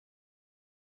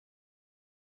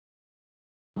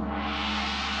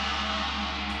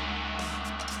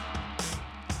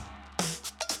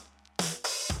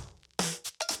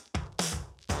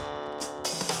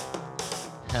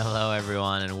Hello,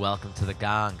 everyone, and welcome to The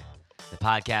Gong, the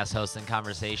podcast hosting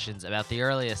conversations about the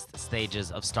earliest stages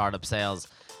of startup sales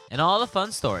and all the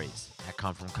fun stories that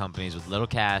come from companies with little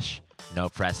cash, no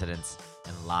precedence,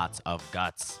 and lots of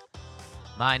guts.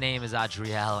 My name is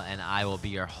Adriel, and I will be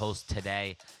your host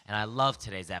today. And I love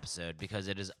today's episode because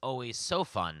it is always so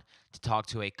fun to talk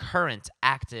to a current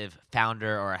active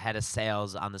founder or a head of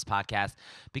sales on this podcast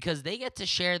because they get to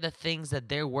share the things that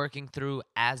they're working through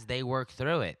as they work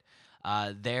through it.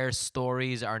 Their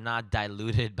stories are not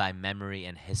diluted by memory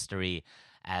and history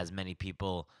as many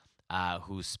people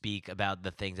who speak about the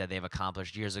things that they've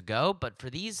accomplished years ago. But for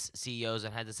these CEOs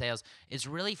and heads of sales, it's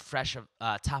really fresh,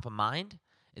 top of mind.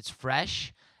 It's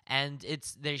fresh, and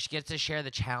they get to share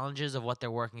the challenges of what they're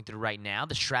working through right now,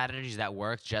 the strategies that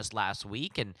worked just last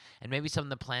week, and maybe some of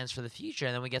the plans for the future.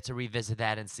 And then we get to revisit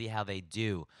that and see how they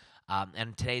do.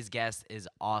 And today's guest is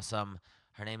awesome.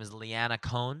 Her name is Liana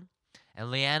Cohn. And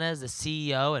Liana is the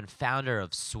CEO and founder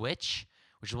of Switch,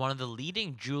 which is one of the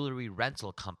leading jewelry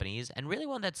rental companies and really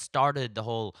one that started the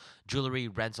whole jewelry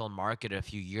rental market a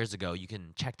few years ago. You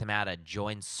can check them out at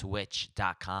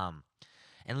joinswitch.com.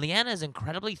 And Liana is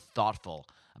incredibly thoughtful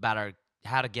about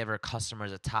how to give her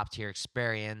customers a top-tier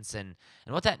experience and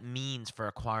what that means for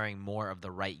acquiring more of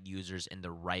the right users in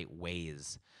the right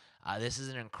ways. This is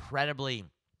an incredibly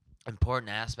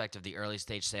important aspect of the early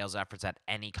stage sales efforts at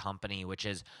any company, which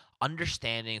is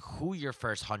understanding who your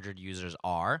first 100 users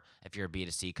are. If you're a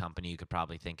B2C company, you could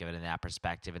probably think of it in that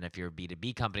perspective. And if you're a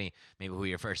B2B company, maybe who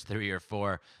your first 3 or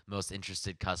 4 most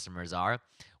interested customers are,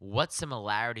 what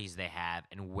similarities they have,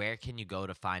 and where can you go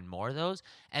to find more of those.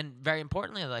 And very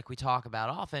importantly, like we talk about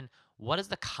often, what is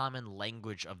the common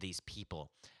language of these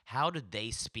people? How do they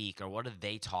speak, or what do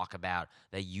they talk about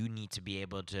that you need to be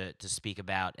able to speak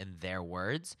about in their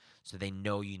words so they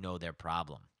know you know their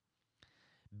problem?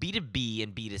 B2B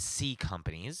and B2C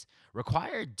companies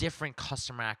require different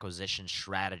customer acquisition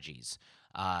strategies.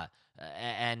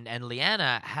 And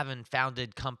Liana, having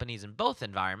founded companies in both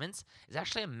environments, is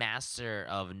actually a master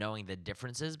of knowing the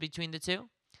differences between the two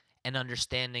and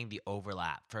understanding the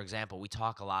overlap. For example, we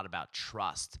talk a lot about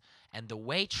trust, and the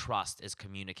way trust is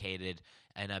communicated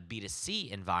in a B2C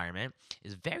environment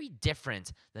is very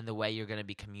different than the way you're going to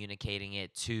be communicating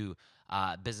it to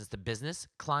business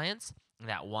clients,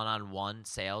 that one-on-one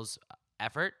sales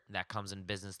effort that comes in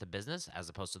business to business as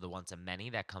opposed to the one to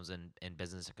many that comes in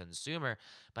business to consumer.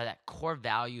 But that core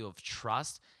value of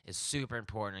trust is super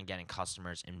important in getting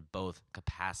customers in both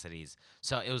capacities.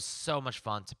 So it was so much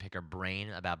fun to pick her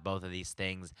brain about both of these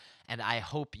things. And I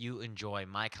hope you enjoy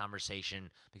my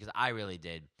conversation because I really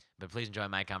did. But please enjoy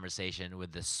my conversation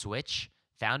with the Switch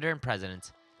founder and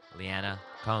president, Liana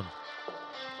Cohn.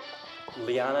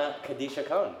 Liana Kadisha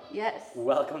Cohn. Yes.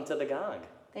 Welcome to The Gong.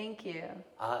 Thank you.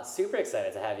 Super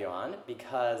excited to have you on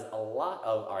because a lot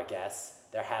of our guests,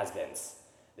 they're has-beens.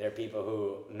 They're people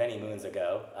who many moons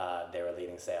ago, they were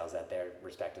leading sales at their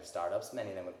respective startups, many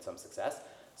of them with some success.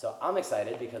 So I'm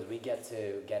excited because we get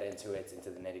to get into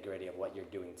the nitty-gritty of what you're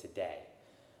doing today.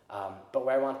 But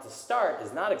where I want to start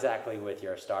is not exactly with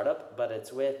your startup, but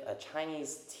it's with a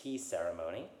Chinese tea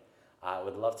ceremony. I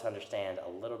would love to understand a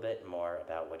little bit more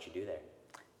about what you do there.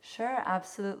 Sure,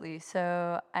 absolutely.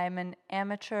 So I'm an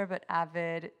amateur but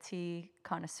avid tea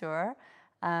connoisseur.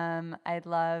 I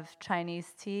love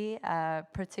Chinese tea,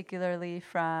 particularly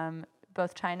from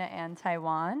both China and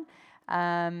Taiwan.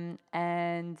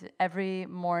 And every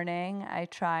morning I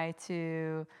try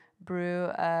to brew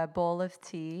a bowl of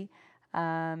tea,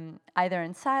 either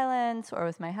in silence or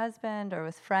with my husband or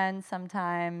with friends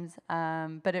sometimes.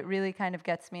 But it really kind of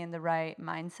gets me in the right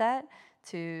mindset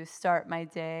to start my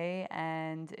day,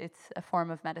 and it's a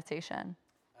form of meditation.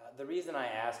 The reason I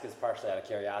ask is partially out of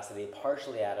curiosity,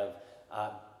 partially out of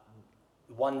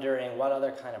wondering what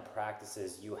other kind of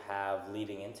practices you have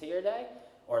leading into your day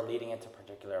or leading into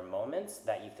particular moments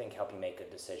that you think help you make good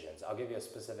decisions. I'll give you a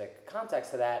specific context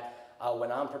to that.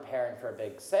 When I'm preparing for a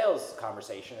big sales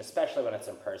conversation, especially when it's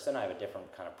in person, I have a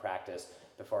different kind of practice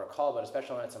before a call, but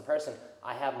especially when it's in person,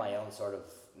 I have my own sort of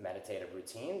meditative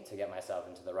routine to get myself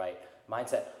into the right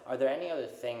mindset. Are there any other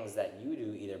things that you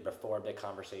do either before a big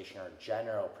conversation or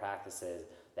general practices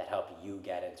that help you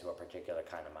get into a particular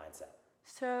kind of mindset?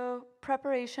 So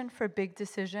preparation for big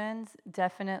decisions,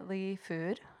 definitely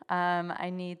food. I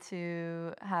need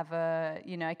to have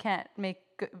I can't make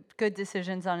good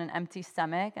decisions on an empty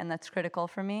stomach, and that's critical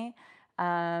for me.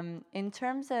 In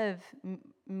terms of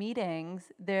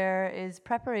meetings, there is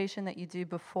preparation that you do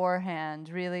beforehand,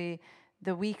 really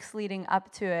the weeks leading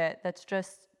up to it, that's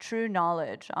just true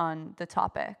knowledge on the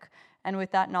topic. And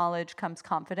with that knowledge comes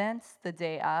confidence the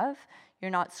day of.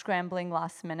 you're not scrambling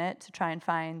last minute to try and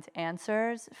find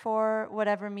answers for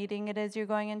whatever meeting it is you're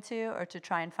going into, or to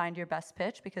try and find your best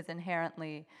pitch, because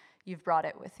inherently you've brought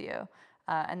it with you.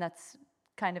 And that's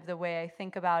kind of the way I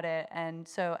think about it. And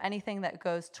so anything that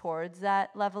goes towards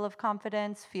that level of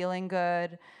confidence, feeling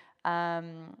good,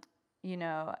 and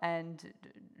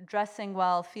dressing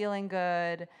well, feeling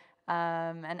good,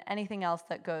 and anything else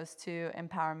that goes to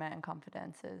empowerment and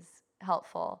confidence is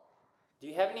helpful. Do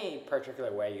you have any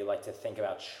particular way you like to think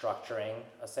about structuring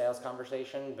a sales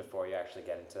conversation before you actually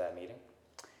get into that meeting?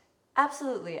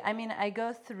 Absolutely. I mean, I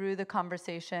go through the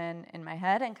conversation in my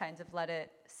head and kind of let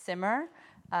it simmer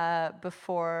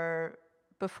before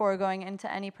going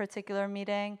into any particular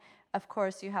meeting. Of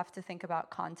course, you have to think about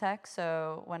context.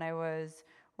 So when I was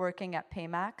working at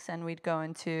Paymax and we'd go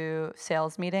into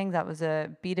sales meetings, that was a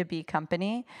B2B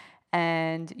company,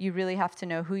 and you really have to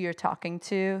know who you're talking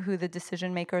to, who the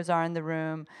decision makers are in the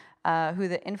room, who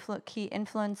the key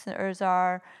influencers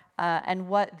are, and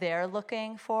what they're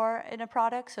looking for in a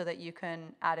product, so that you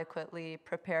can adequately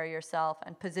prepare yourself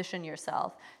and position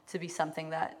yourself to be something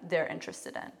that they're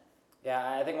interested in.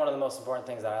 Yeah, I think one of the most important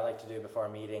things that I like to do before a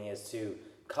meeting is to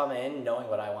come in knowing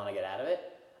what I want to get out of it.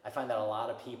 I find that a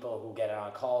lot of people who get in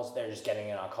on calls, they're just getting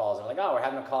in on calls and they're like, oh, we're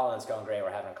having a call and it's going great,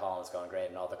 we're having a call and it's going great,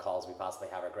 and all the calls we possibly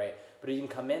have are great. But you can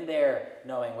come in there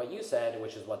knowing what you said,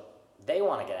 which is what they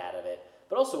want to get out of it,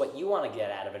 but also what you want to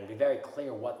get out of it, and be very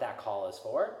clear what that call is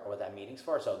for or what that meeting's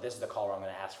for. So this is the call where I'm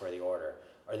going to ask for the order,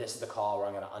 or this is the call where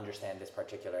I'm going to understand this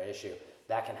particular issue.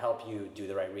 That can help you do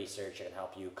the right research, it can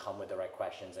help you come with the right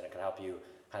questions, and it can help you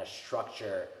kind of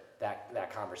structure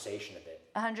that conversation a bit.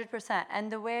 100%.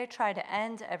 And the way I try to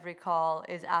end every call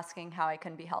is asking how I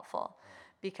can be helpful.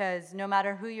 Because no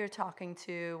matter who you're talking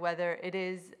to, whether it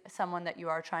is someone that you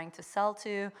are trying to sell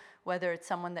to, whether it's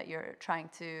someone that you're trying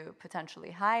to potentially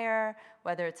hire,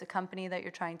 whether it's a company that you're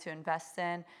trying to invest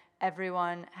in,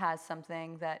 everyone has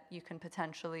something that you can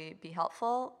potentially be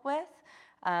helpful with.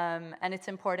 And it's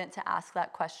important to ask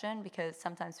that question, because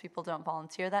sometimes people don't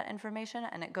volunteer that information,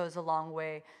 and it goes a long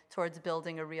way towards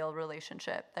building a real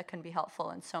relationship that can be helpful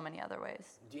in so many other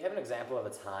ways. Do you have an example of a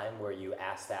time where you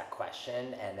asked that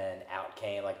question and then out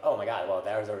came like, oh my God, well,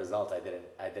 that was a result I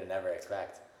didn't ever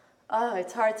expect? Oh,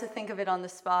 it's hard to think of it on the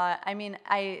spot. I mean,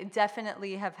 I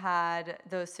definitely have had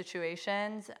those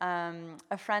situations.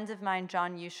 A friend of mine,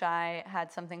 John Ushai,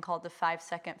 had something called the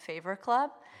 5-Second Favor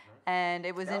Club. And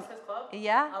it was That was his club?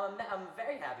 Yeah. I'm a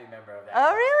very happy member of that. Oh,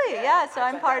 club. really? Yeah. So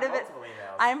I'm part of it.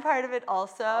 Emails. I'm part of it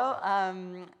also.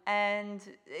 Awesome. And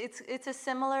it's a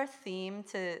similar theme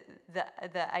to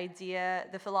the idea.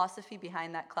 The philosophy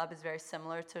behind that club is very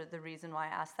similar to the reason why I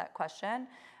asked that question.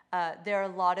 There are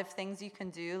a lot of things you can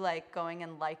do, like going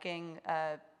and liking,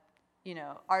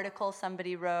 article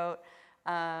somebody wrote,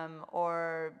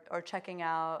 or checking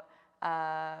out,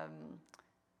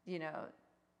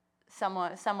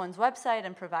 someone's website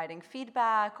and providing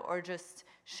feedback, or just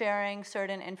sharing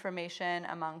certain information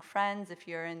among friends if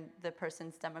you're in the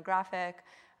person's demographic,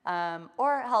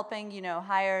 or helping,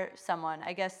 hire someone.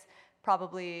 I guess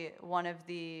probably one of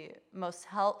the most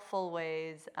helpful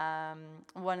ways,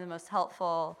 one of the most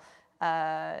helpful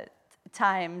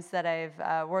times that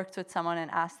I've worked with someone and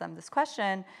asked them this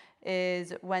question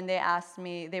is when they asked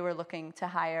me, they were looking to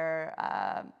hire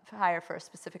for a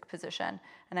specific position.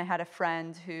 And I had a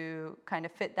friend who kind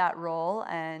of fit that role,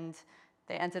 and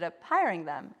they ended up hiring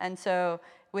them. And so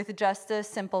with just a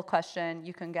simple question,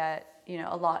 you can get,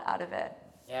 a lot out of it.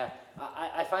 Yeah,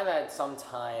 I find that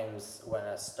sometimes when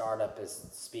a startup is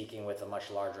speaking with a much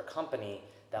larger company,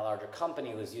 that larger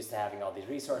company who's used to having all these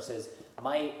resources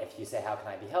might, if you say, how can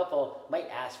I be helpful, might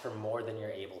ask for more than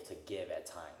you're able to give at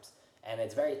times. And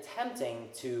it's very tempting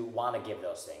to want to give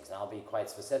those things. And I'll be quite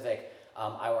specific.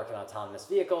 I work in autonomous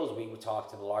vehicles. We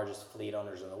talk to the largest fleet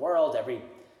owners in the world.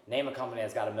 Name a company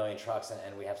that's got 1 million trucks,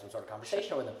 and we have some sort of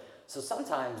conversation with them. So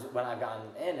sometimes when I've gotten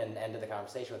in and ended the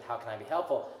conversation with how can I be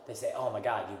helpful, they say, oh my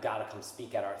God, you got to come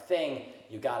speak at our thing.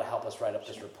 You got to help us write up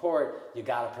this report. You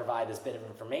got to provide this bit of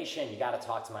information. You got to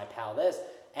talk to my pal this.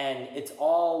 And it's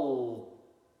all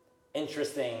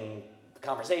interesting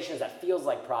conversations that feels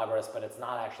like progress, but it's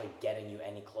not actually getting you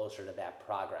any closer to that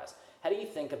progress. How do you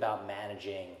think about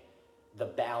managing the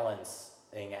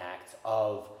balancing act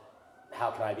of how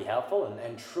can I be helpful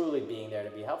and truly being there to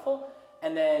be helpful,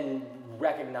 and then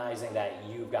recognizing that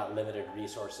you've got limited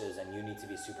resources and you need to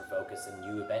be super focused, and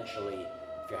you eventually,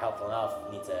 if you're helpful enough,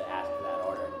 need to ask for that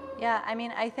order? Yeah, I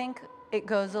mean, I think it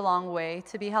goes a long way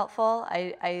to be helpful.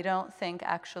 I don't think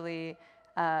actually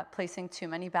placing too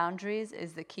many boundaries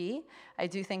is the key. I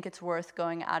do think it's worth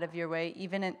going out of your way,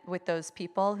 even with those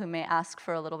people who may ask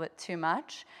for a little bit too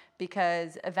much,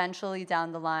 because eventually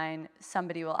down the line,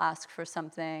 somebody will ask for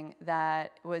something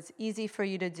that was easy for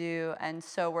you to do and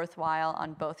so worthwhile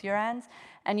on both your ends.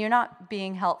 And you're not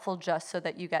being helpful just so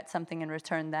that you get something in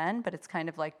return then, but it's kind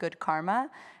of like good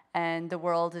karma. And the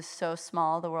world is so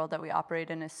small, the world that we operate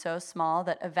in is so small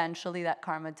that eventually that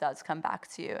karma does come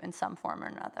back to you in some form or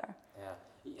another.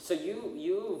 Yeah. So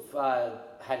you've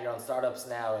had your own startups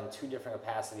now in two different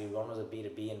capacities. One was a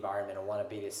B2B environment and one a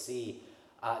B2C.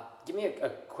 Give me a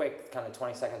quick kind of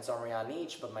 20-second summary on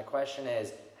each, but my question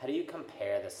is, how do you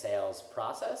compare the sales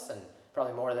process and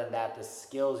probably more than that, the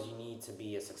skills you need to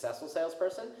be a successful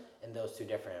salesperson in those two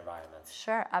different environments?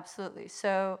 Sure, absolutely.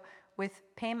 So with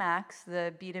Paymax,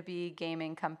 the B2B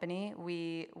gaming company,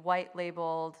 we white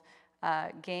labeled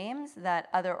games that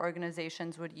other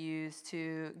organizations would use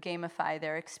to gamify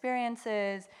their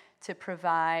experiences, to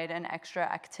provide an extra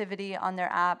activity on their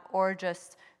app, or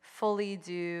just fully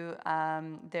do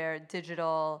their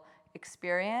digital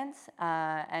experience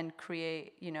and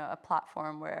create, a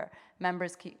platform where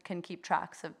members can keep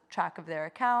track of their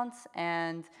accounts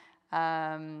and,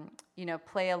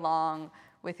 play along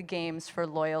with games for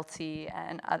loyalty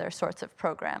and other sorts of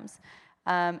programs.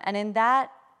 And in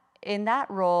that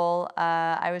role,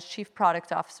 I was chief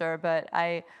product officer, but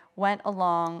I went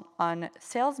along on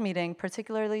sales meeting,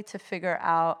 particularly to figure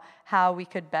out how we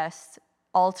could best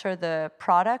alter the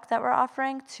product that we're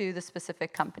offering to the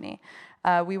specific company.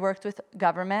 We worked with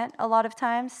government a lot of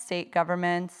times, state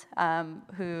governments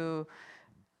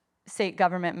state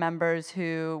government members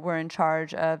who were in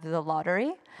charge of the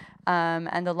lottery.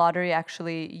 And the lottery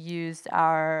actually used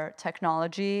our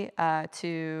technology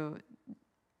to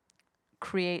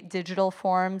create digital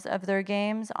forms of their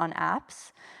games on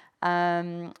apps.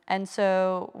 And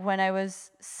so when I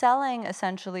was selling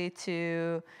essentially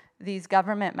to these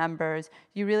government members,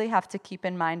 you really have to keep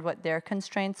in mind what their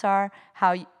constraints are,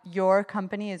 how your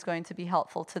company is going to be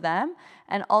helpful to them.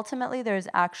 And ultimately, there's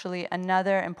actually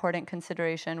another important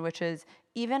consideration, which is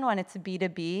even when it's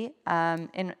B2B,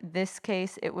 in this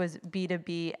case, it was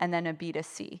B2B and then a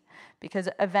B2C, because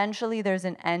eventually there's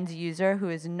an end user who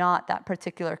is not that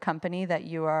particular company that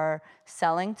you are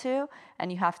selling to,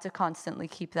 and you have to constantly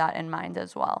keep that in mind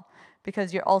as well,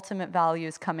 because your ultimate value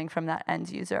is coming from that end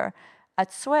user.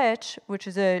 At Switch, which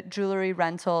is a jewelry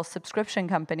rental subscription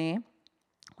company,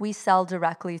 we sell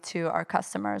directly to our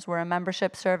customers. We're a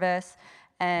membership service,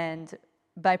 and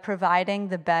by providing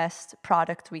the best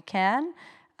product we can,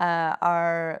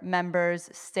 our members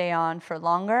stay on for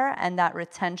longer, and that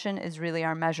retention is really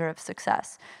our measure of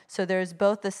success. So there's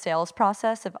both the sales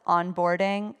process of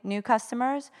onboarding new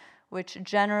customers, which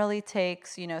generally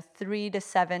takes 3 to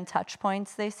 7 touch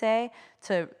points, they say,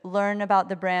 to learn about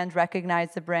the brand,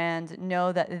 recognize the brand,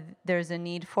 know that there's a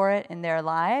need for it in their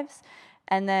lives.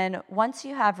 And then once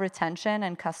you have retention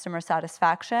and customer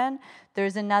satisfaction,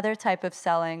 there's another type of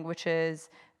selling, which is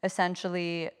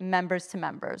essentially members to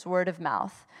members, word of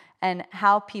mouth, and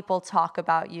how people talk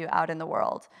about you out in the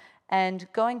world. And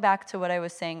going back to what I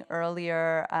was saying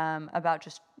earlier about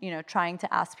just trying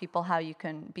to ask people how you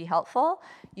can be helpful,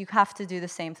 you have to do the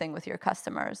same thing with your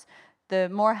customers. The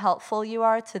more helpful you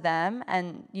are to them,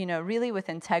 and really with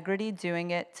integrity,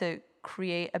 doing it to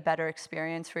create a better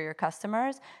experience for your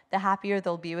customers, the happier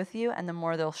they'll be with you, and the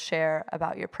more they'll share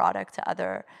about your product to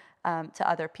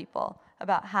other people.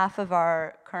 About half of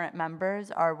our current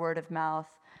members are word of mouth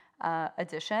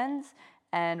additions.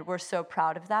 And we're so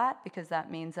proud of that because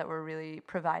that means that we're really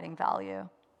providing value.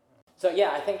 So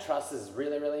yeah, I think trust is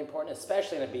really, really important,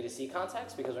 especially in a B2C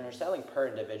context, because when you're selling per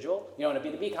individual, in a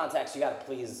B2B context, you got to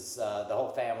please the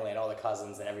whole family and all the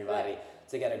cousins and everybody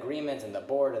to get agreement, and the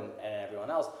board and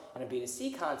everyone else. In a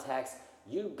B2C context,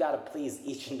 you've got to please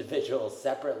each individual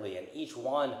separately, and each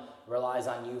one relies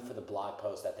on you for the blog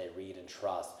post that they read and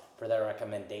trust, for their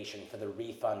recommendation, for the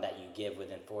refund that you give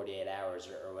within 48 hours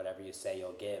or whatever you say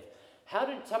you'll give.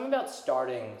 Tell me about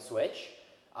starting Switch.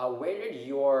 Where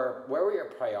were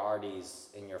your priorities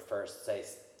in your first, say,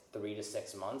 3 to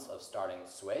 6 months of starting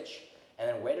Switch? And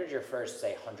then where did your first,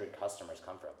 say, 100 customers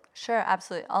come from? Sure,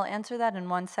 absolutely. I'll answer that in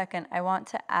 1 second. I want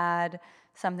to add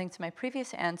something to my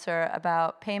previous answer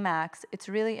about Paymax. It's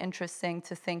really interesting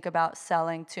to think about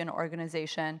selling to an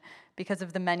organization because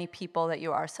of the many people that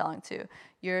you are selling to.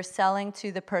 You're selling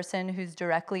to the person who's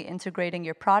directly integrating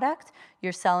your product.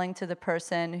 You're selling to the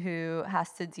person who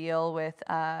has to deal with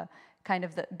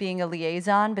being a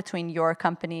liaison between your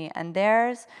company and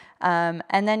theirs.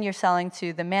 And then you're selling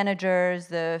to the managers,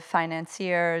 the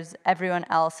financiers, everyone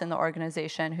else in the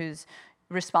organization who's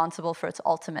responsible for its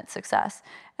ultimate success.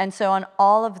 And so on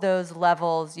all of those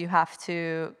levels, you have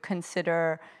to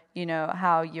consider,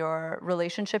 how your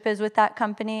relationship is with that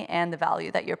company and the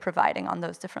value that you're providing on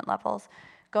those different levels.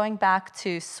 Going back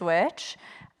to Switch,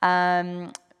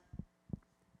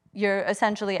 you're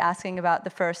essentially asking about the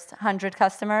first 100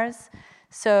 customers.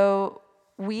 So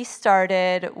we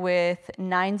started with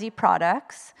 90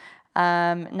 products,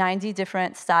 90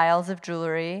 different styles of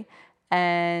jewelry,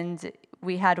 and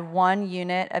we had one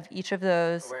unit of each of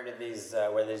those. Where did these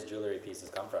jewelry pieces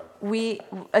come from? We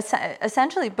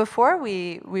essentially, before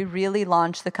we really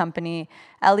launched the company,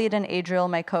 Elliot and Adriel,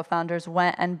 my co-founders,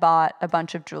 went and bought a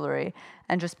bunch of jewelry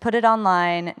and just put it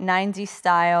online, 90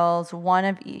 styles,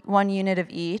 one unit of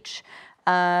each.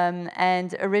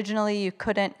 And originally, you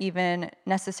couldn't even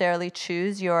necessarily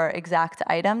choose your exact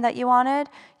item that you wanted.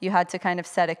 You had to kind of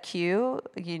set a queue,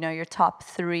 your top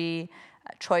 3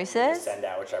 choices. You send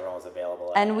out whichever one was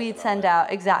available. And we'd send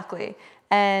out, exactly.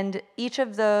 And each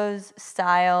of those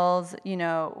styles,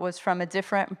 was from a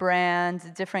different brand,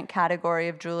 a different category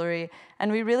of jewelry.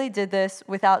 And we really did this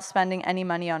without spending any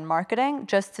money on marketing,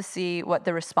 just to see what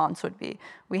the response would be.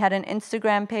 We had an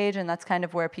Instagram page, and that's kind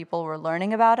of where people were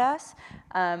learning about us.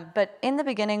 But in the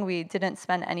beginning, we didn't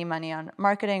spend any money on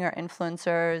marketing or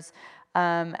influencers.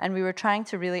 And we were trying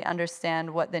to really understand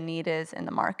what the need is in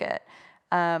the market.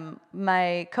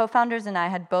 My co-founders and I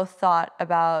had both thought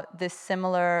about this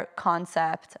similar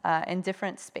concept in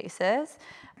different spaces.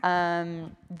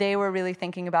 They were really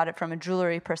thinking about it from a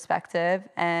jewelry perspective,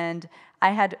 and I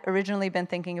had originally been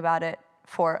thinking about it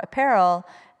for apparel,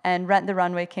 and Rent the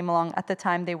Runway came along. At the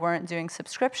time, they weren't doing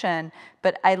subscription,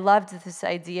 but I loved this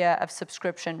idea of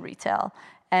subscription retail.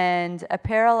 And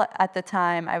apparel at the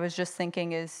time, I was just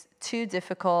thinking, is too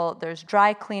difficult. There's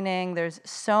dry cleaning. There's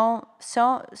so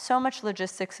much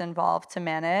logistics involved to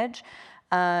manage.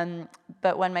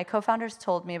 But when my co-founders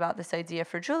told me about this idea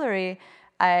for jewelry,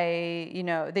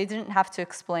 they didn't have to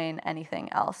explain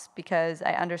anything else, because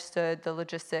I understood the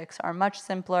logistics are much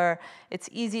simpler. It's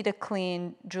easy to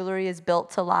clean. Jewelry is built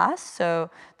to last. So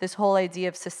this whole idea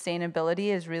of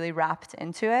sustainability is really wrapped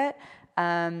into it.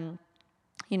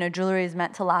 Jewelry is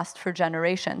meant to last for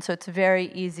generations. So it's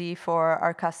very easy for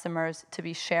our customers to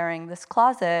be sharing this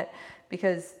closet,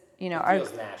 because,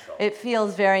 it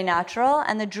feels very natural,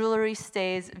 and the jewelry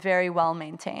stays very well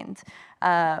maintained,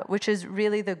 which is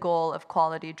really the goal of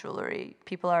quality jewelry.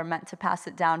 People are meant to pass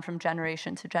it down from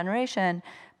generation to generation,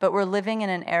 but we're living in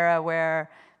an era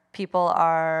where people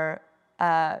are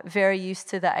very used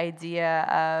to the idea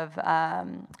of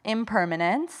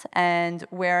impermanence and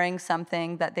wearing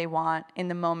something that they want in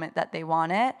the moment that they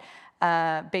want it,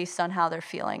 based on how they're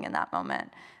feeling in that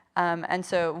moment. And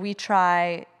so we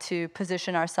try to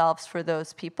position ourselves for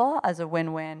those people as a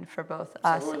win-win for both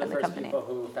us and the company. Who were the first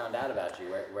people who found out about you?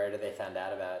 Where did they find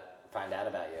out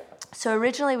about you? So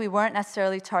originally, we weren't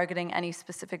necessarily targeting any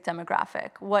specific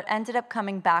demographic. What ended up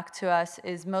coming back to us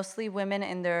is mostly women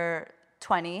in their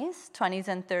 20s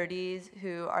and 30s,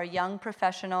 who are young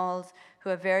professionals, who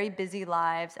have very busy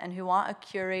lives, and who want a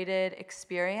curated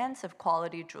experience of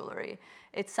quality jewelry.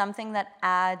 It's something that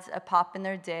adds a pop in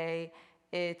their day.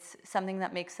 It's something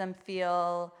that makes them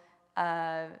feel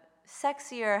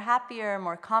sexier, happier,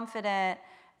 more confident,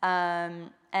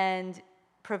 and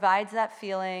provides that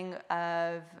feeling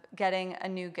of getting a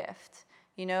new gift.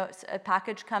 A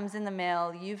package comes in the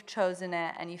mail, you've chosen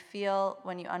it, and you feel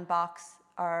when you unbox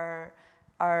our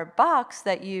box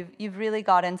that you've really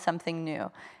gotten something new.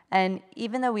 And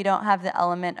even though we don't have the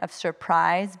element of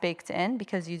surprise baked in,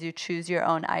 because you do choose your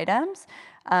own items,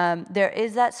 there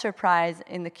is that surprise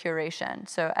in the curation.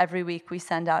 So every week we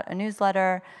send out a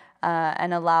newsletter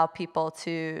and allow people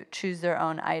to choose their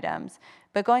own items.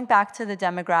 But going back to the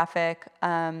demographic,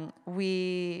 our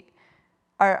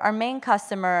main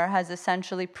customer has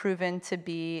essentially proven to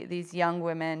be these young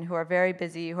women who are very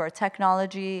busy, who are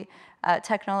technologically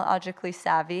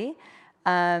savvy,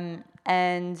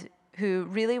 and who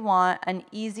really want an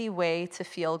easy way to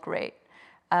feel great.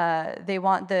 They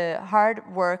want the hard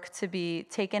work to be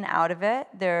taken out of it.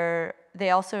 They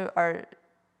also are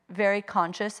very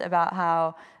conscious about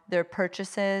how their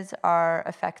purchases are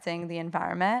affecting the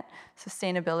environment.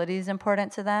 Sustainability is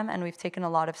important to them, and we've taken a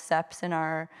lot of steps in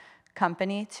our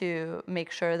company to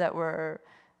make sure that we're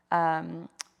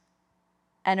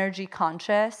energy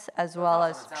conscious as well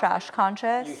as trash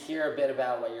conscious. You hear a bit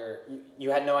about what you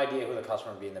had no idea who the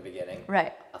customer would be in the beginning.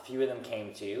 Right. A few of them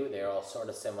came to you. They're all sort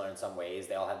of similar in some ways.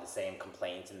 They all had the same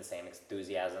complaints and the same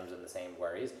enthusiasms and the same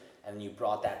worries. And you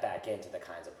brought that back into the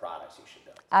kinds of products you should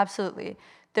build. Absolutely.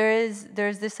 There's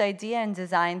this idea in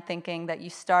design thinking that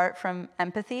you start from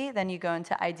empathy, then you go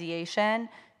into ideation,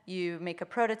 you make a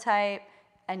prototype,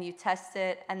 and you test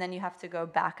it, and then you have to go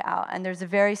back out. And there's a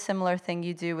very similar thing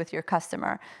you do with your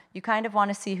customer. You kind of want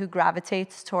to see who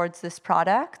gravitates towards this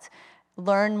product,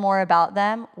 learn more about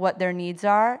them, what their needs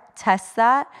are, test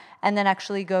that, and then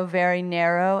actually go very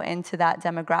narrow into that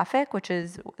demographic, which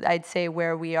is, I'd say,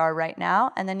 where we are right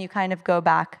now. And then you kind of go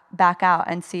back out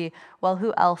and see, well,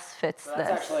 who else fits That's this?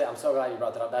 actually, I'm so glad you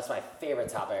brought that up. That's my favorite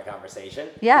topic of conversation,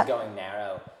 Yeah. is going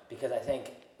narrow. Because I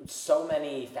think so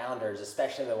many founders,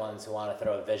 especially the ones who want to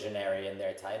throw a visionary in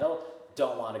their title,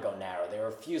 don't want to go narrow. They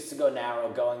refuse to go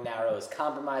narrow. Going narrow is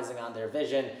compromising on their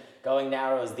vision. Going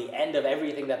narrow is the end of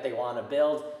everything that they want to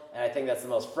build. And I think that's the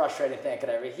most frustrating thing I could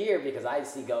ever hear, because I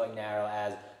see going narrow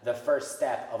as the first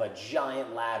step of a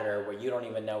giant ladder where you don't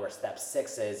even know where step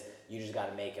 6 is. You just got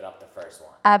to make it up the first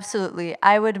one. Absolutely.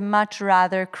 I would much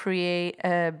rather create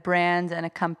a brand and a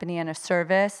company and a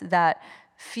service that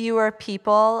fewer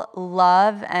people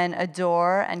love and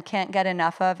adore and can't get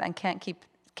enough of and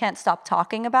can't stop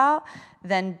talking about,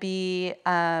 than be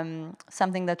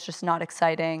something that's just not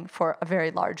exciting for a very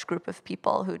large group of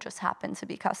people who just happen to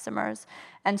be customers.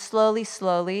 And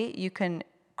slowly, you can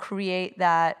create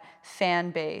that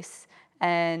fan base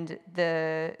and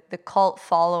the cult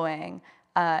following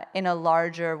in a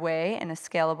larger way, in a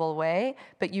scalable way.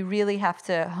 But you really have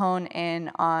to hone in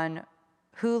on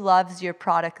who loves your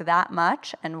product that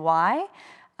much and why,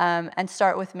 and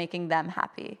start with making them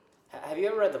happy. Have you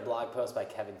ever read the blog post by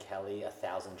Kevin Kelly,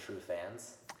 1,000 True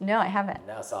Fans? No, I haven't.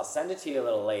 No, so I'll send it to you a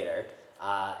little later.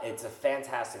 It's a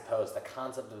fantastic post. The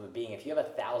concept of it being, if you have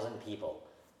 1,000 people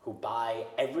who buy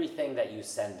everything that you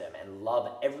send them and love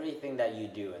everything that you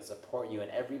do and support you in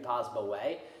every possible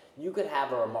way, you could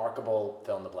have a remarkable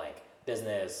fill in the blank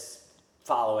business,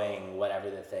 following, whatever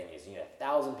the thing is. You need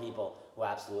 1,000 people who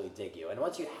absolutely dig you. And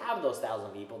once you have those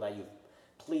 1,000 people that you've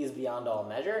pleased beyond all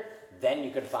measure, then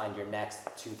you can find your next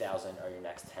 2,000 or your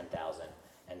next 10,000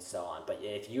 and so on. But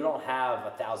if you don't have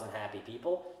 1,000 happy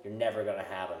people, you're never going to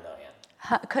have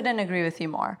 1,000,000. Couldn't agree with you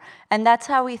more. And that's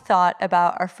how we thought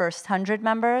about our first 100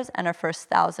 members and our first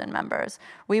 1,000 members.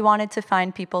 We wanted to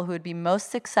find people who would be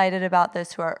most excited about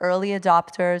this, who are early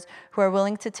adopters, who are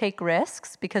willing to take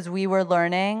risks, because we were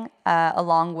learning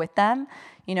along with them.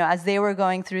 You know, as they were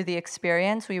going through the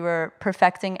experience, we were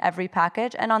perfecting every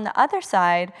package. And on the other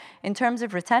side, in terms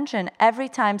of retention, every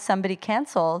time somebody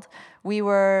canceled, we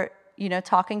were,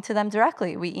 talking to them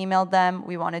directly. We emailed them.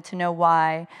 We wanted to know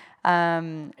why.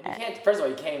 And you can't, first of all,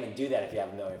 you can't even do that if you have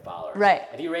 1 million followers. Right.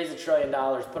 If you raised $1 trillion,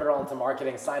 put it all into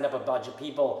marketing, signed up a bunch of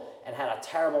people, and had a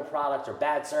terrible product or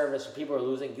bad service, or people are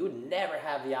losing, you would never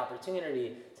have the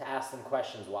opportunity to ask them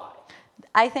questions why.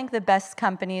 I think the best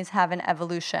companies have an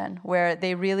evolution where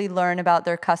they really learn about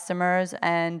their customers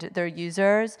and their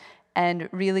users and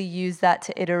really use that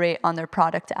to iterate on their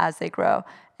product as they grow.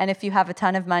 And if you have a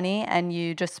ton of money and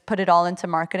you just put it all into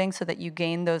marketing so that you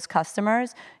gain those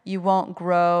customers, you won't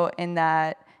grow in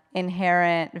that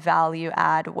inherent value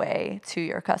add way to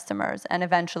your customers. And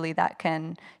eventually that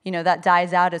can, that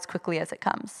dies out as quickly as it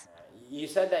comes. You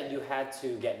said that you had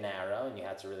to get narrow and you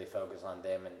had to really focus on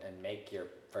them and make your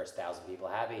first 1,000 people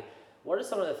happy. What are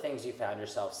some of the things you found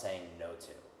yourself saying no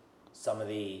to? Some of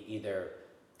the either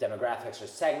demographics or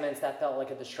segments that felt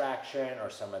like a distraction, or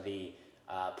some of the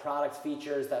product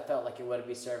features that felt like you wouldn't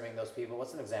be serving those people?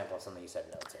 What's an example of something you said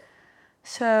no to?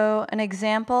 So an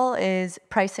example is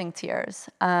pricing tiers.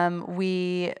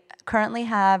 We currently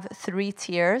have 3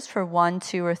 tiers for 1,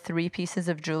 2, or 3 pieces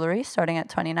of jewelry, starting at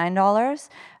 $29.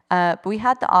 But we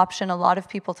had the option, a lot of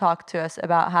people talk to us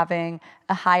about having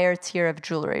a higher tier of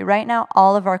jewelry. Right now,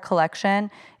 all of our collection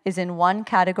is in one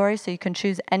category, so you can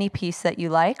choose any piece that you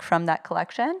like from that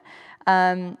collection.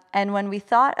 And when we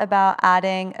thought about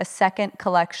adding a second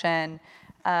collection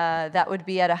that would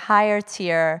be at a higher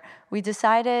tier, we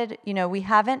decided, we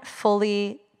haven't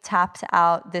fully tapped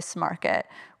out this market.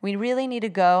 We really need to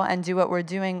go and do what we're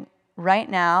doing right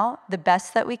now, the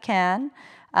best that we can.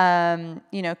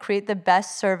 Create the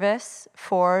best service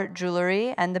for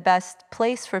jewelry and the best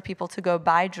place for people to go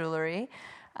buy jewelry,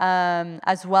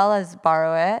 as well as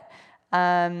borrow it.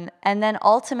 And then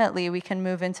ultimately we can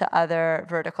move into other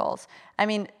verticals. I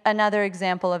mean, another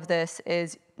example of this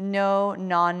is no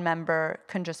non-member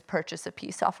can just purchase a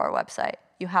piece off our website.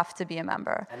 You have to be a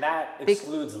member. And that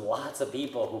excludes lots of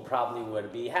people who probably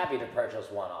would be happy to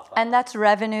purchase one off. And that's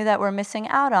revenue that we're missing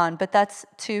out on. But that's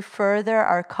to further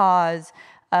our cause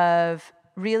of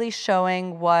really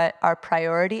showing what our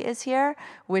priority is here,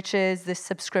 which is the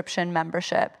subscription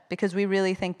membership, because we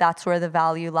really think that's where the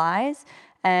value lies,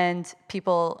 and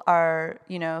people are,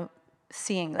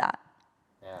 seeing that.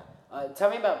 Yeah. Tell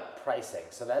me about pricing.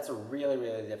 So that's a really,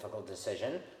 really difficult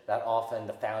decision that often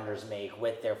the founders make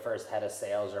with their first head of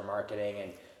sales or marketing.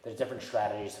 And there's different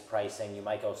strategies of pricing. You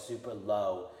might go super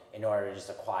low in order to just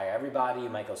acquire everybody. You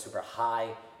might go super high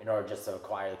in order just to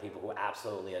acquire the people who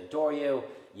absolutely adore you.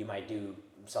 You might do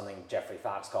something Jeffrey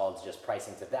Fox called just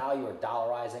pricing to value or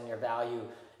dollarizing your value.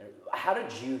 How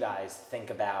did you guys think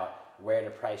about where to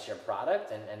price your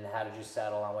product, and how did you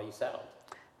settle on what you settled?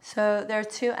 So there are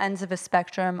two ends of a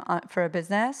spectrum for a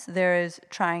business. There is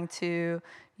trying to,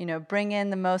 bring in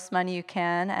the most money you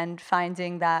can and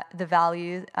finding that the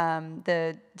value,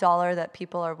 the dollar that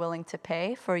people are willing to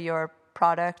pay for your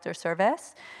product or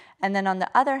service. And then on the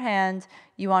other hand,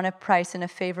 you want to price in a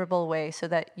favorable way so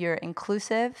that you're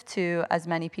inclusive to as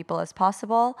many people as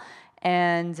possible.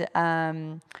 And,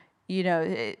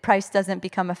 price doesn't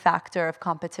become a factor of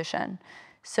competition.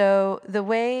 So the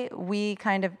way we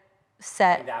kind of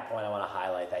At that point, I want to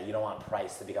highlight that you don't want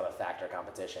price to become a factor of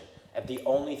competition. If the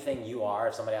only thing you are,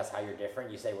 if somebody asks how you're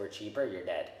different, you say we're cheaper, you're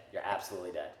dead. You're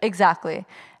absolutely dead. Exactly.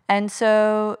 And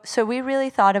so we really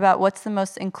thought about what's the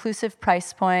most inclusive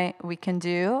price point we can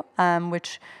do,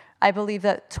 which I believe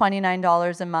that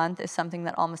 $29 a month is something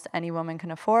that almost any woman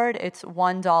can afford. It's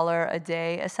 $1 a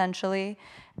day, essentially.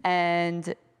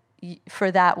 And for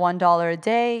that $1 a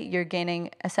day, you're gaining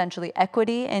essentially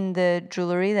equity in the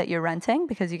jewelry that you're renting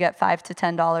because you get $5 to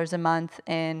 $10 a month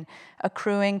in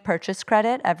accruing purchase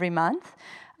credit every month,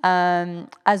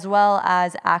 as well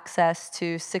as access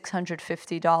to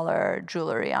 $650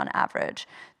 jewelry on average.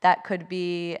 That could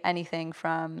be anything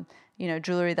from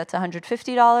jewelry that's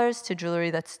 $150 to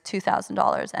jewelry that's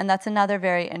 $2,000. And that's another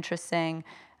very interesting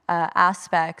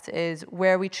aspect is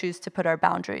where we choose to put our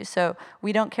boundaries. So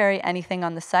we don't carry anything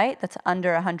on the site that's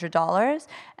under $100,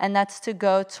 and that's to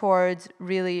go towards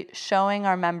really showing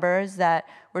our members that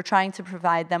we're trying to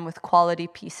provide them with quality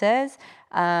pieces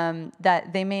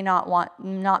that they may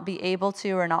not be able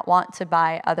to or not want to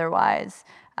buy otherwise.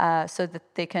 So that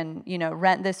they can,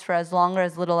 rent this for as long or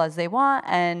as little as they want,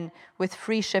 and with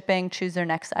free shipping, choose their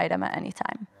next item at any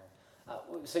time.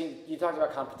 So you talked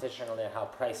about competition earlier, how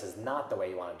price is not the way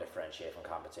you want to differentiate from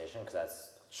competition, because that's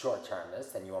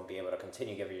short-termist, and you won't be able to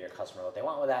continue giving your customer what they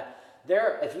want with that.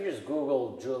 If you just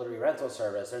Google jewelry rental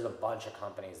service, there's a bunch of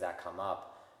companies that come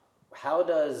up. How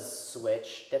does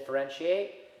Switch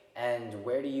differentiate, and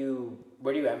where do you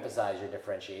emphasize your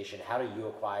differentiation? How do you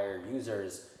acquire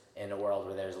users in a world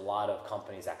where there's a lot of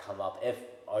companies that come up if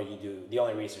the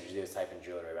only research you do is type in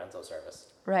jewelry rental service?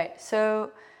 Right.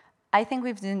 So I think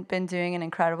we've been doing an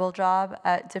incredible job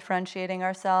at differentiating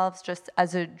ourselves just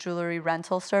as a jewelry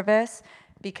rental service,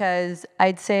 because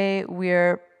I'd say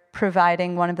we're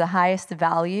providing one of the highest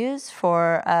values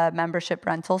for a membership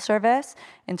rental service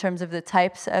in terms of the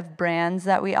types of brands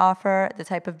that we offer, the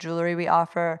type of jewelry we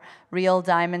offer, real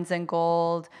diamonds and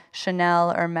gold,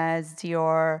 Chanel, Hermes,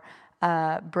 Dior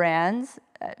brands,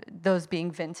 those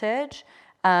being vintage.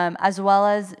 As well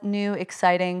as new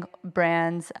exciting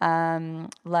brands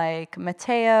like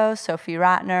Matteo, Sophie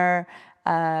Ratner,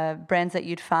 brands that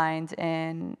you'd find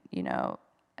in,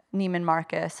 Neiman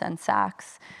Marcus and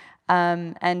Saks,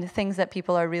 and things that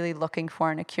people are really looking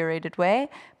for in a curated way.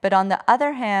 But on the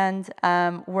other hand,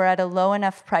 we're at a low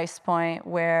enough price point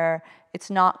where it's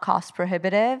not cost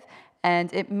prohibitive,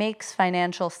 and it makes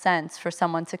financial sense for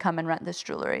someone to come and rent this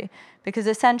jewelry. Because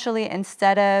essentially,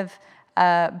 instead of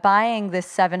buying this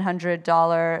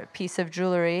 $700 piece of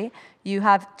jewelry, you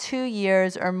have 2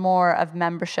 years or more of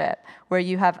membership where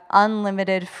you have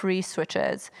unlimited free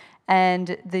switches.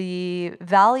 And the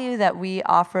value that we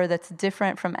offer that's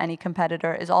different from any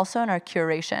competitor is also in our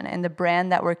curation, in the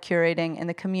brand that we're curating, in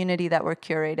the community that we're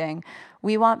curating.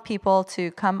 We want people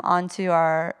to come onto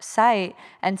our site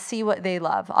and see what they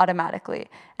love automatically.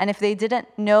 And if they didn't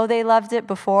know they loved it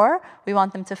before, we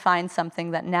want them to find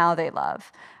something that now they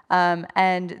love.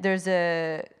 And there's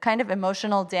a kind of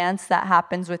emotional dance that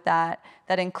happens with that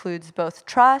includes both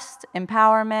trust,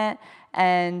 empowerment,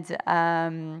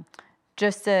 and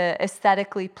just a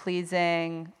aesthetically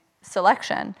pleasing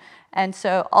selection. And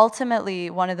so ultimately,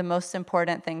 one of the most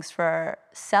important things for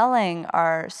selling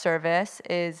our service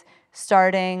is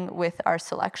starting with our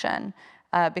selection.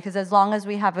 Because as long as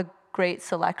we have a great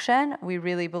selection, we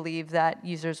really believe that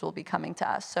users will be coming to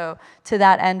us. So to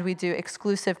that end, we do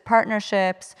exclusive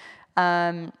partnerships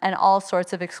and all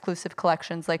sorts of exclusive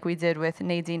collections like we did with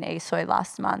Nadine Asoy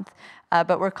last month.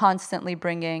 But we're constantly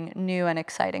bringing new and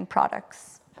exciting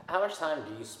products. How much time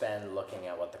do you spend looking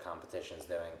at what the competition's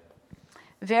doing?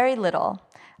 Very little.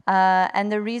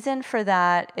 And the reason for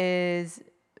that is,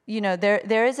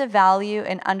 there is a value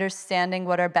in understanding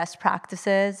what are best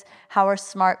practices, how are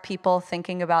smart people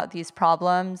thinking about these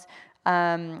problems,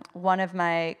 One of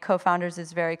my co-founders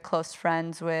is very close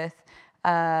friends with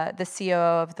the COO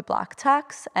of the Black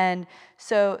Tux. And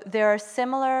so there are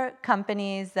similar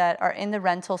companies that are in the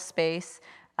rental space,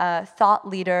 thought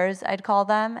leaders, I'd call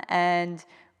them. And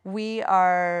we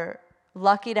are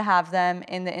lucky to have them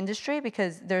in the industry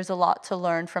because there's a lot to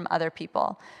learn from other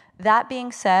people. That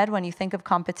being said, when you think of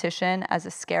competition as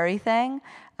a scary thing,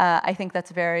 I think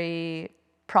that's very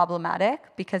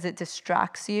problematic because it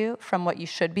distracts you from what you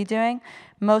should be doing.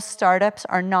 Most startups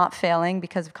are not failing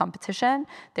because of competition.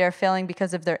 They're failing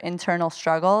because of their internal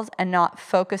struggles and not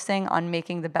focusing on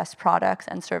making the best products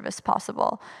and service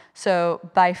possible. So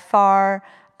by far,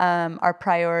 our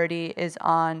priority is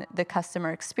on the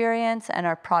customer experience and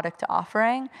our product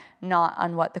offering, not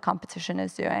on what the competition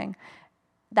is doing.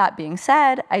 That being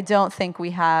said, I don't think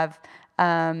we have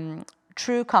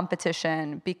true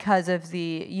competition because of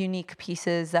the unique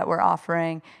pieces that we're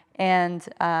offering and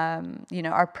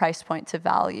our price point to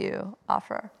value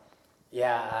offer.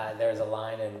 Yeah, there's a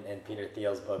line in Peter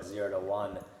Thiel's book, 0 to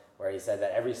 1, where he said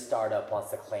that every startup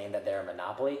wants to claim that they're a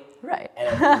monopoly. Right. And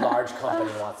every large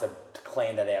company wants to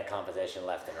claim that they have competition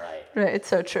left and right. Right, it's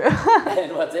so true.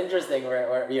 And what's interesting,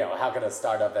 how can a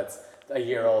startup that's a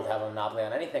year old have a monopoly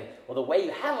on anything? Well, the way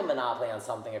you have a monopoly on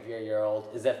something if you're a year old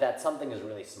is if that something is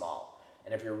really small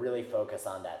and if you're really focused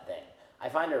on that thing. I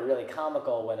find it really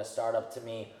comical when a startup to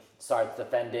me starts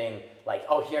defending like,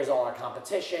 oh, here's all our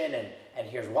competition and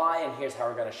here's why and here's how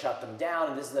we're going to shut them down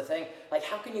and this is the thing. Like,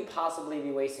 how can you possibly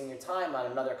be wasting your time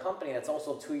on another company that's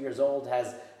also 2 years old,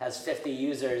 has 50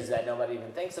 users that nobody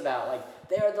even thinks about? Like,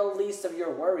 they are the least of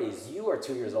your worries. You are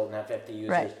 2 years old and have 50 users.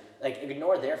 Right. Like,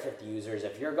 ignore their 50 users.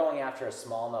 If you're going after a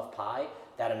small enough pie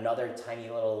that another tiny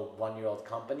little 1-year-old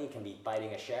company can be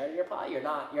biting a share of your pie, you're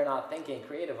not thinking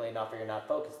creatively enough or you're not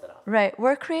focused enough. Right.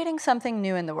 We're creating something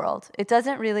new in the world. It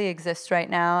doesn't really exist right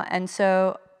now. And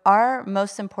so our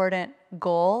most important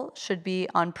goal should be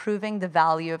on proving the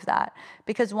value of that.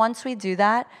 Because once we do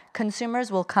that,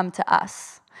 consumers will come to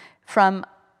us from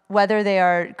whether they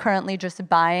are currently just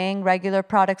buying regular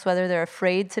products, whether they're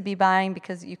afraid to be buying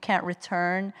because you can't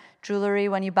return jewelry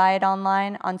when you buy it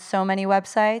online on so many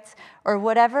websites, or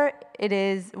whatever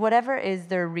is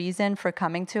their reason for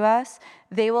coming to us,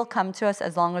 they will come to us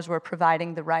as long as we're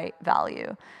providing the right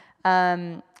value.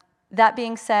 That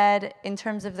being said, in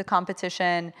terms of the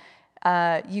competition,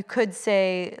 you could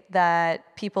say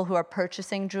that people who are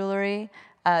purchasing jewelry,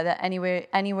 that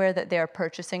anywhere that they are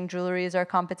purchasing jewelry is our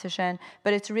competition,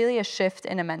 but it's really a shift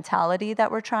in a mentality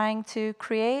that we're trying to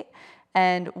create.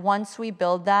 And once we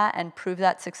build that and prove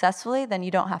that successfully, then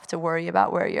you don't have to worry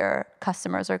about where your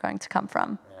customers are going to come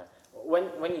from. Yeah.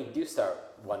 When you do start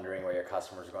wondering where your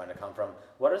customers are going to come from,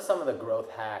 what are some of the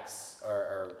growth hacks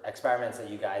or experiments that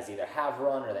you guys either have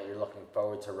run or that you're looking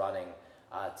forward to running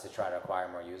to try to acquire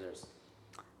more users?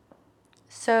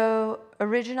 So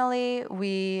originally,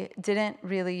 we didn't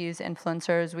really use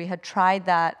influencers. We had tried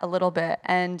that a little bit.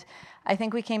 And I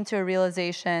think we came to a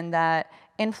realization that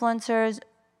influencers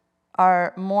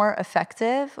are more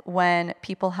effective when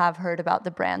people have heard about the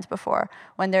brand before,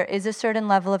 when there is a certain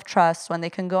level of trust, when they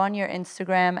can go on your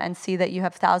Instagram and see that you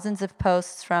have thousands of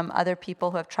posts from other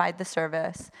people who have tried the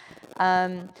service.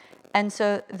 And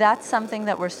so that's something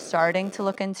that we're starting to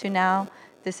look into now.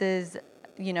 This is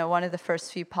one of the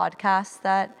first few podcasts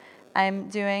that I'm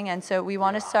doing. And so we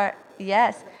want to start,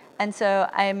 yes. And so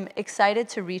I'm excited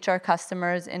to reach our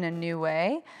customers in a new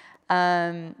way.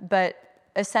 But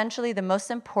essentially the most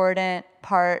important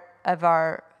part of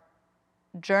our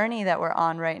journey that we're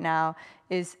on right now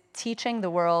is teaching the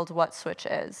world what Switch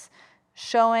is,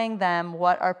 showing them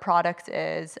what our product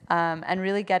is, and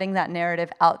really getting that narrative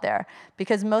out there.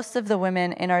 Because most of the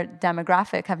women in our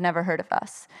demographic have never heard of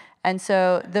us. And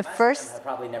so the first... have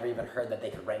probably never even heard that they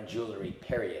could rent jewelry,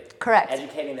 period. Correct.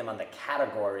 Educating them on the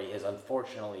category is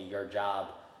unfortunately your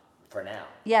job for now.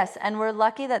 Yes, and we're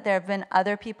lucky that there have been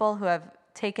other people who have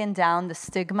taken down the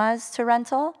stigmas to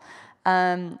rental.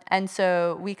 And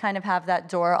so we kind of have that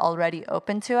door already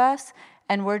open to us.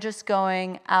 And we're just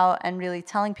going out and really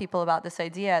telling people about this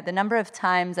idea. The number of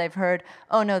times I've heard,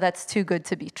 oh no, that's too good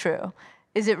to be true.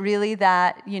 Is it really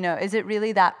that, is it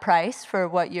really that price for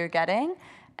what you're getting?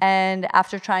 And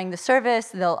after trying the service,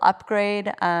 they'll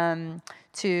upgrade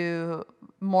to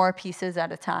more pieces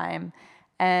at a time.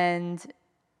 And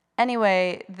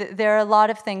anyway, there are a lot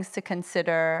of things to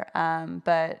consider,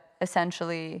 but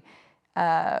essentially,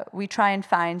 we try and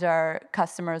find our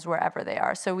customers wherever they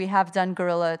are. So we have done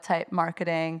guerrilla type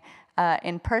marketing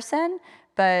in person,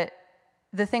 but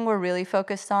the thing we're really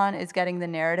focused on is getting the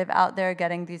narrative out there,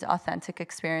 getting these authentic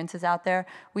experiences out there.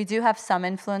 We do have some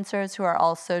influencers who are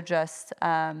also just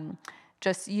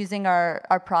just using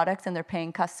our products and their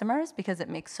paying customers because it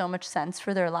makes so much sense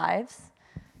for their lives.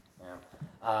 Yeah.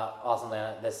 Awesome,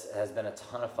 Liana. This has been a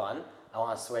ton of fun. I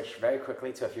want to switch very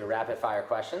quickly to a few rapid fire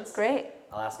questions. Great.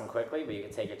 I'll ask them quickly, but you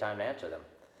can take your time to answer them.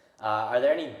 Are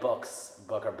there any book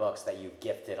or books that you've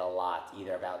gifted a lot,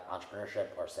 either about entrepreneurship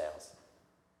or sales?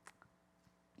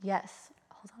 Yes.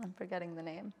 Hold on, I'm forgetting the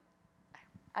name.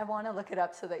 I want to look it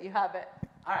up so that you have it.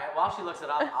 All right, while she looks it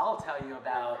up, I'll tell you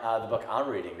about the book I'm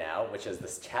reading now, which is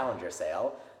this Challenger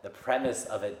Sale. The premise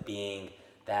of it being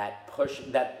that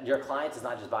your client is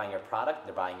not just buying your product,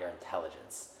 they're buying your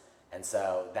intelligence. And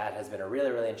so that has been a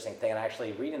really, really interesting thing. And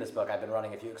actually reading this book, I've been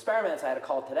running a few experiments. I had a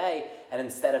call today, and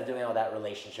instead of doing all that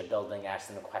relationship building,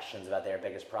 asking them questions about their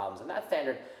biggest problems and that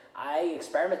standard, I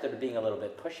experimented with being a little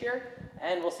bit pushier,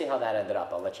 and we'll see how that ended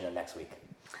up. I'll let you know next week.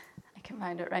 I can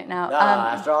find it right now.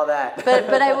 After all that.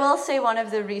 but I will say one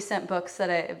of the recent books that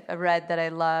I read that I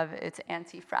love, it's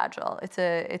Anti-Fragile. It's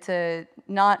a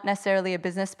not necessarily a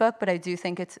business book, but I do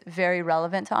think it's very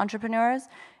relevant to entrepreneurs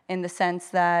in the sense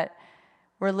that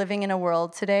we're living in a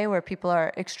world today where people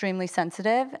are extremely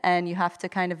sensitive, and you have to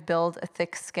kind of build a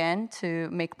thick skin to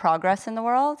make progress in the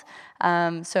world.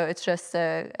 So it's just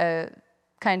a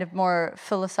kind of more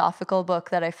philosophical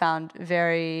book that I found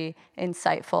very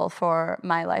insightful for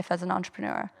my life as an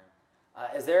entrepreneur.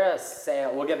 Is there a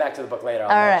sale? We'll get back to the book later.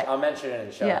 I'll mention it in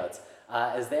the show notes.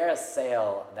 Is there a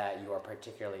sale that you are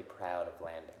particularly proud of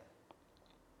landing?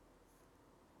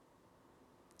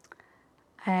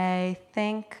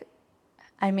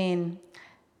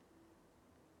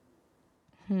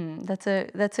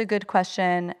 That's a good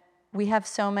question. We have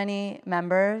so many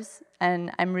members,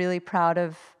 and I'm really proud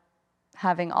of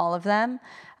having all of them.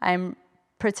 I'm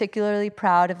particularly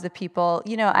proud of the people,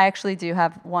 I actually do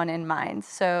have one in mind.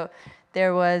 So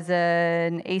there was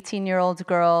an 18-year-old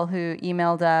girl who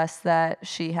emailed us that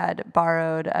she had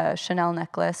borrowed a Chanel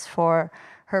necklace for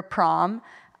her prom,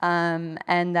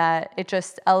 and that it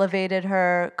just elevated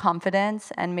her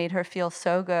confidence and made her feel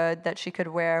so good that she could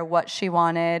wear what she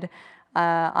wanted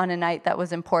on a night that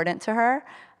was important to her.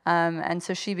 And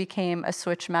so she became a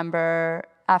Switch member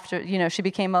after, she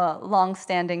became a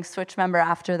long-standing Switch member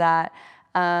after that.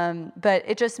 But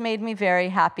it just made me very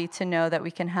happy to know that we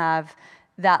can have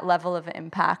that level of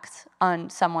impact on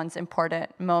someone's important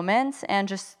moments and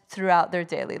just throughout their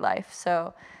daily life.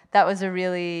 So that was a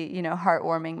really,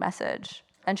 heartwarming message.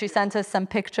 And she sent us some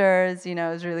pictures, it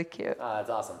was really cute. That's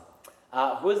awesome.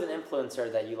 Who is an influencer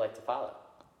that you like to follow?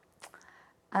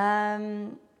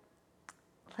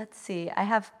 Let's see. I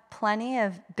have plenty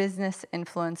of business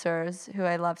influencers who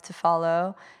I love to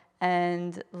follow,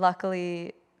 and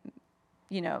luckily,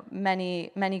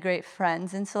 many great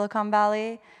friends in Silicon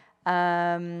Valley.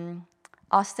 Austin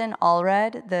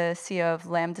Allred, the CEO of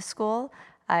Lambda School,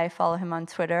 I follow him on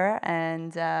Twitter,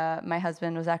 and my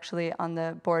husband was actually on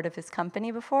the board of his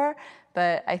company before,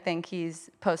 but I think he's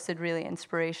posted really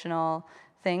inspirational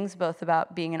things, both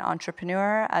about being an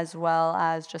entrepreneur as well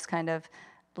as just kind of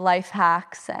life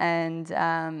hacks and,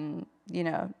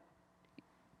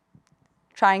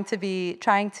 trying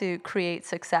to create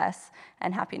success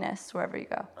and happiness wherever you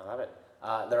go. I love it.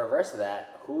 The reverse of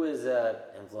that, who is an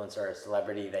influencer or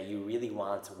celebrity that you really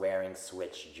want wearing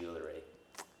Switch jewelry?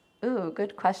 Ooh,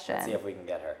 good question. Let's see if we can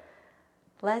get her.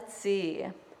 Let's see.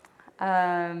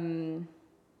 Sorry,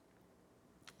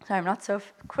 I'm not so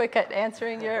quick at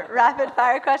answering your rapid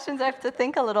fire questions. I have to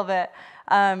think a little bit.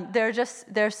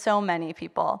 There's so many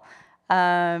people.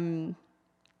 You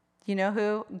know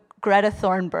who? Greta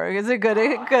Thunberg is a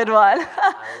good one.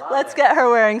 Let's get her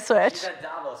wearing Switch. She's at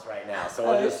Davos right now, so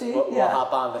we'll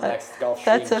hop on the next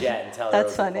Gulfstream jet and tell her.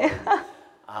 That's funny.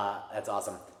 That's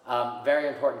awesome. Very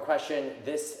important question.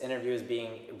 This interview is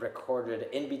being recorded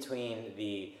in between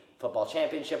the football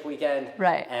championship weekend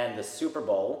and the Super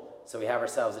Bowl. So we have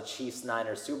ourselves a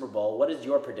Chiefs-Niners Super Bowl. What is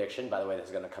your prediction? By the way, this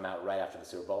is going to come out right after the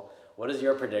Super Bowl. What is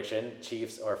your prediction,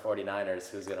 Chiefs or 49ers?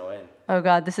 Who's going to win? Oh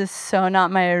God, this is so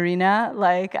not my arena.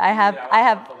 Like I have.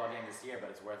 Football game this year, but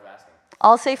it's worth asking.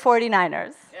 I'll say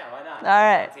 49ers. Yeah, why not?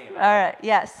 All right.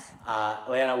 Yes.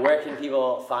 Liana, where can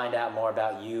people find out more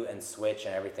about you and Switch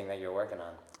and everything that you're working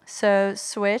on? So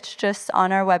Switch, just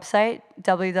on our website,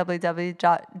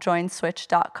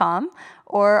 www.joinswitch.com,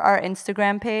 or our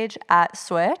Instagram page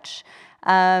 @Switch.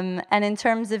 And in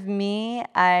terms of me,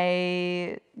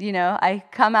 I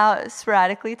come out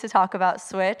sporadically to talk about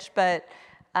Switch, but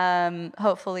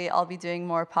hopefully I'll be doing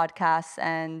more podcasts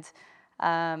and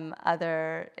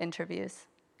other interviews.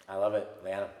 I love it.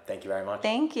 Liana, thank you very much.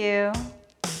 Thank you.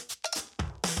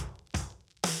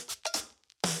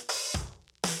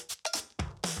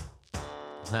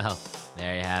 Well,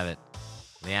 there you have it.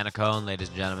 Liana Cohn, ladies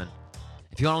and gentlemen.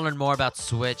 If you want to learn more about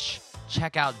Switch,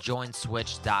 check out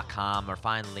joinswitch.com or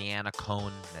find Liana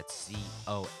Cohn, that's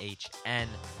C-O-H-N,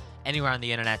 anywhere on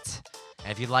the internet.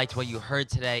 And if you liked what you heard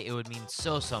today, it would mean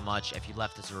so much if you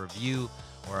left us a review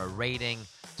or a rating,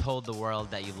 told the world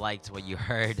that you liked what you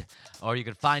heard. Or you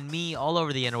can find me all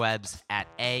over the interwebs at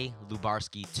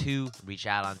alubarski2. Reach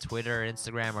out on Twitter,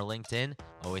 Instagram, or LinkedIn.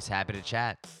 Always happy to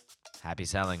chat. Happy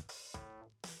selling.